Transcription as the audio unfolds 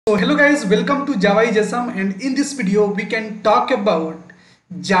Hello guys, welcome to Java Jasam, and in this video we can talk about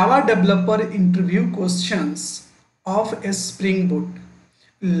Java developer interview questions of a Spring Boot.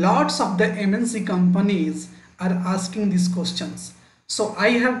 Lots of the MNC companies are asking these questions. So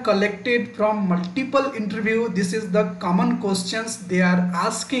I have collected from multiple interview. This is the common questions they are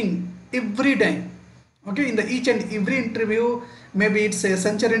asking every time. Okay, in the each and every interview, maybe it's a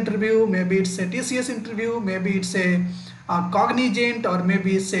Accenture interview, maybe it's a TCS interview, maybe it's a Cognizant, or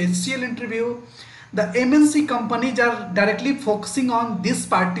maybe it's a HCL interview. The MNC companies are directly focusing on these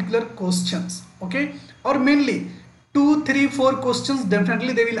particular questions. Okay, or mainly 2, 3, 4 questions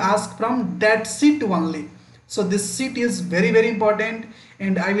definitely they will ask from that sheet only. So this sheet is very important,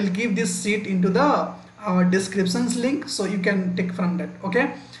 and I will give this sheet into the descriptions link, so you can take from that.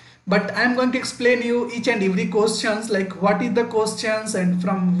 Okay, but I am going to explain you each and every questions, like what is the questions and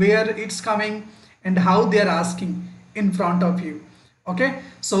from where it's coming and how they are asking in front of you. Okay,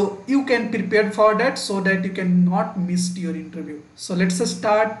 so you can prepare for that so that you cannot miss your interview. So let's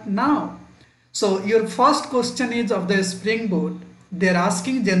start now. So your first question is of the Spring Boot. They're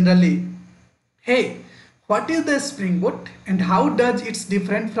asking generally, hey, what is the Spring Boot and how does it's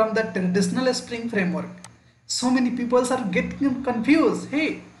different from the traditional Spring framework? So many people are getting confused.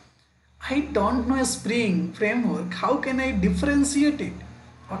 Hey, I don't know a Spring framework. How can I differentiate it?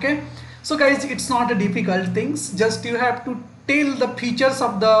 Okay. So guys, it's not a difficult things. Just you have to tell the features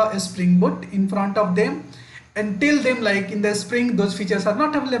of the Spring Boot in front of them and tell them like in the Spring those features are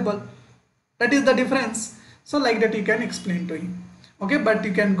not available. That is the difference. So like that you can explain to him. Okay, but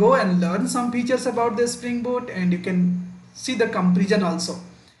you can go and learn some features about the Spring Boot, and you can see the comparison also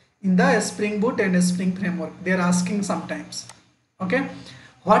in the Spring Boot and Spring framework. They are asking sometimes. Okay,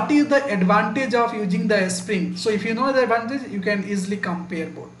 what is the advantage of using the Spring? So if you know the advantage, you can easily compare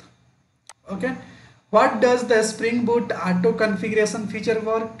both. Okay, what does the Spring Boot auto configuration feature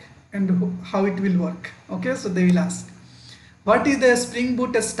work and how it will work? Okay, so they will ask, what is the Spring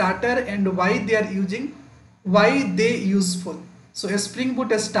Boot starter and why they are using, why they useful? So a Spring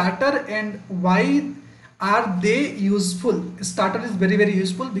Boot starter and why are they useful? Starter is very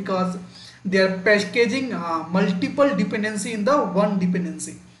useful because they are packaging multiple dependency in the one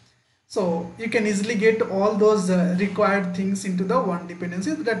dependency. So you can easily get all those required things into the one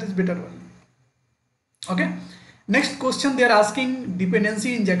dependency. That is better one. Okay, next question they are asking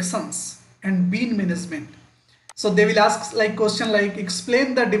dependency injections and bean management. So they will ask like question like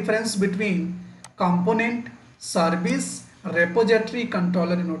explain the difference between component, service, repository,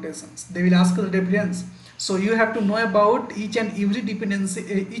 controller notations. They will ask the difference. So you have to know about each and every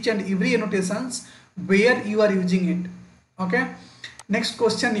dependency, each and every annotations where you are using it. Okay, next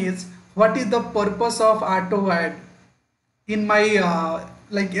question is what is the purpose of auto add? In my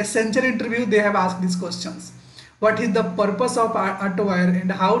like Accenture interview they have asked these questions. What is the purpose of auto wire and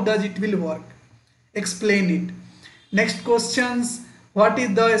how does it will work? Explain it. Next questions, what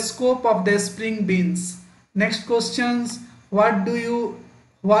is the scope of the Spring beans? Next questions, what do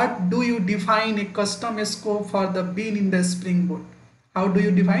you define a custom scope for the bean in the Spring Boot? How do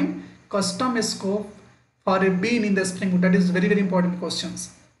you define custom scope for a bean in the Spring Boot? That is very important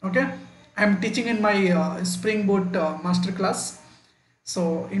questions. Okay, I am teaching in my Spring Boot master class,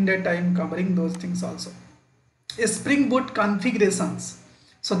 so in that I am covering those things also. A Spring Boot configurations.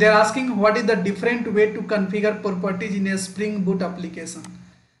 So they are asking what is the different way to configure properties in a Spring Boot application.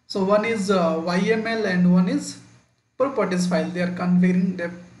 So one is YML and one is properties file. They are configuring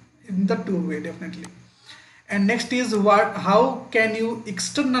them in the two way definitely. And next is how can you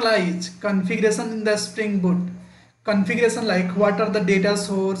externalize configuration in the Spring Boot? Configuration like what are the data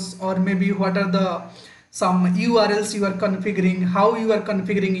source, or maybe what are the some URLs you are configuring, how you are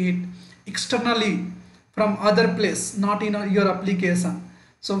configuring it externally from other place, not in your application.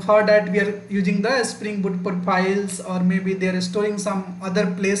 So for that we are using the Spring Boot profiles, or maybe they are storing some other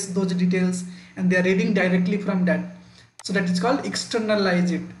place those details and they are reading directly from that. So that is called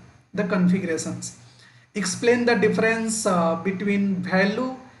externalize it, the configurations. Explain the difference between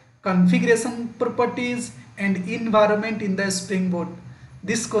value, configuration properties and environment in the Spring Boot.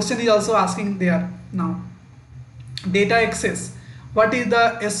 This question is also asking there now. Data access. What is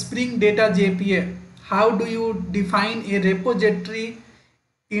the Spring Data JPA? How do you define a repository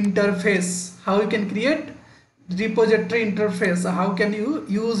interface? How you can create repository interface? How can you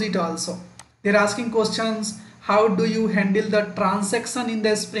use it also? They're asking questions. How do you handle the transaction in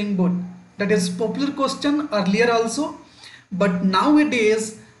the Spring Boot? That is popular question earlier also, but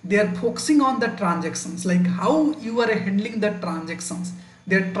nowadays they are focusing on the transactions, like how you are handling the transactions.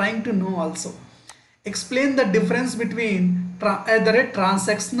 They are trying to know also. Explain the difference between either a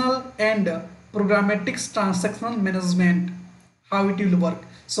transactional and programmatic transactional management, how it will work.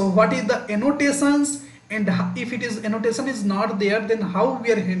 So what is the annotations, and if it is annotation is not there, then how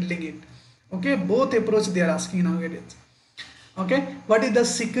we are handling it. Okay, both approach they are asking nowadays. Okay, what is the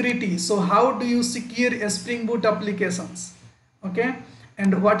security, so how do you secure a Spring Boot applications. Okay,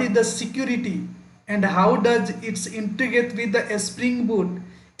 and what is the security and how does it integrate with the Spring Boot.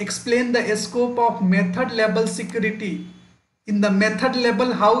 Explain the scope of method level security. In the method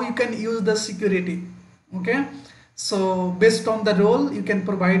level, how you can use the security. Okay, so based on the role you can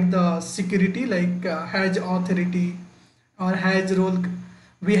provide the security, like has authority or has role.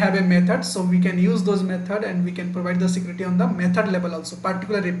 We have a method, so we can use those method and we can provide the security on the method level also,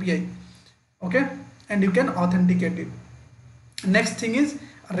 particular API. Okay, and you can authenticate it. Next thing is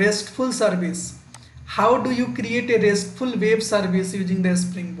RESTful service. How do you create a RESTful web service using the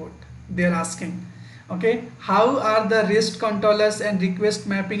Spring Boot, they are asking. Okay, how are the REST controllers and request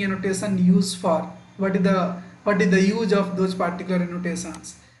mapping annotation used for, what is the use of those particular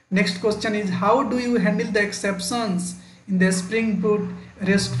annotations. Next question is how do you handle the exceptions in the Spring Boot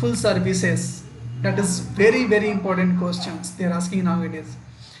RESTful services. That is very important questions they are asking nowadays.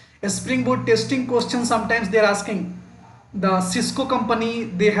 A Spring Boot testing question sometimes they are asking. The Cisco company,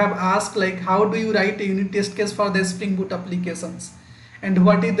 they have asked like how do you write a unit test case for the Spring Boot applications, and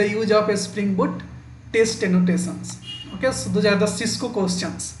what is the use of a Spring Boot test annotations. Okay, so those are the Cisco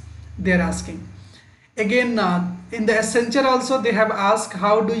questions they are asking. Again, in the Accenture also they have asked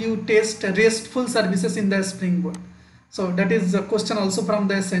how do you test RESTful services in the Spring Boot. So that is a question also from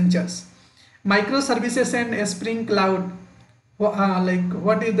the Accentures. Microservices and Spring Cloud. Like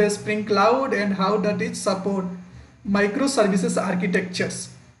what is the Spring Cloud and how does it support microservices architectures.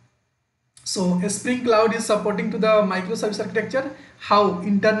 So a Spring Cloud is supporting to the microservice architecture. How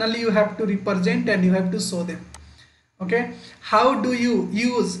internally you have to represent and you have to show them. Okay, how do you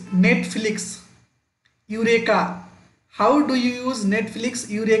use Netflix, Eureka? How do you use Netflix,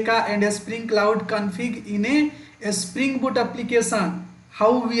 Eureka and a Spring Cloud config in a Spring Boot application?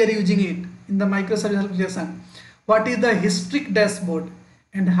 How we are using it in the microservice application? What is the history dashboard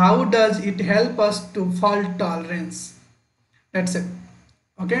and how does it help us to fault tolerance? That's it.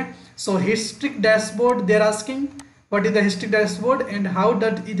 Okay, so history dashboard they're asking what is the history dashboard and how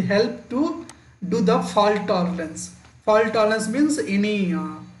does it help to do the fault tolerance. Fault tolerance means any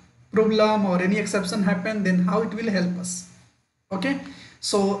problem or any exception happen, then how it will help us. Okay,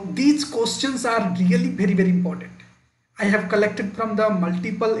 so these questions are really very important. I have collected from the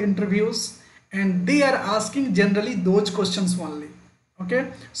multiple interviews and they are asking generally those questions only.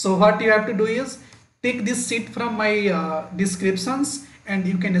 Okay, so what you have to do is take this sheet from my descriptions and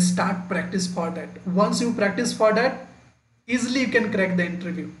you can start practice for that. Once you practice for that, easily you can crack the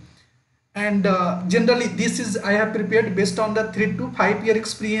interview. And generally this is I have prepared based on the 3 to 5 year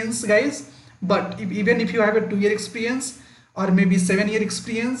experience, guys. But even if you have a 2-year experience or maybe 7-year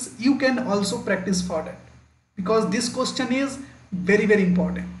experience, you can also practice for that, because this question is very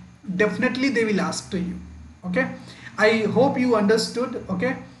important. Definitely they will ask to you. Okay, I hope you understood.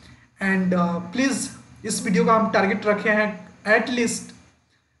 Okay, and please इस video का हम target रखे हैं at least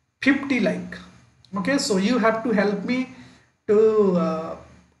 50 like. Okay, so you have to help me to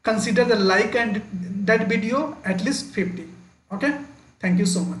consider the like and that video at least 50. Okay, thank you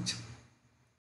so much.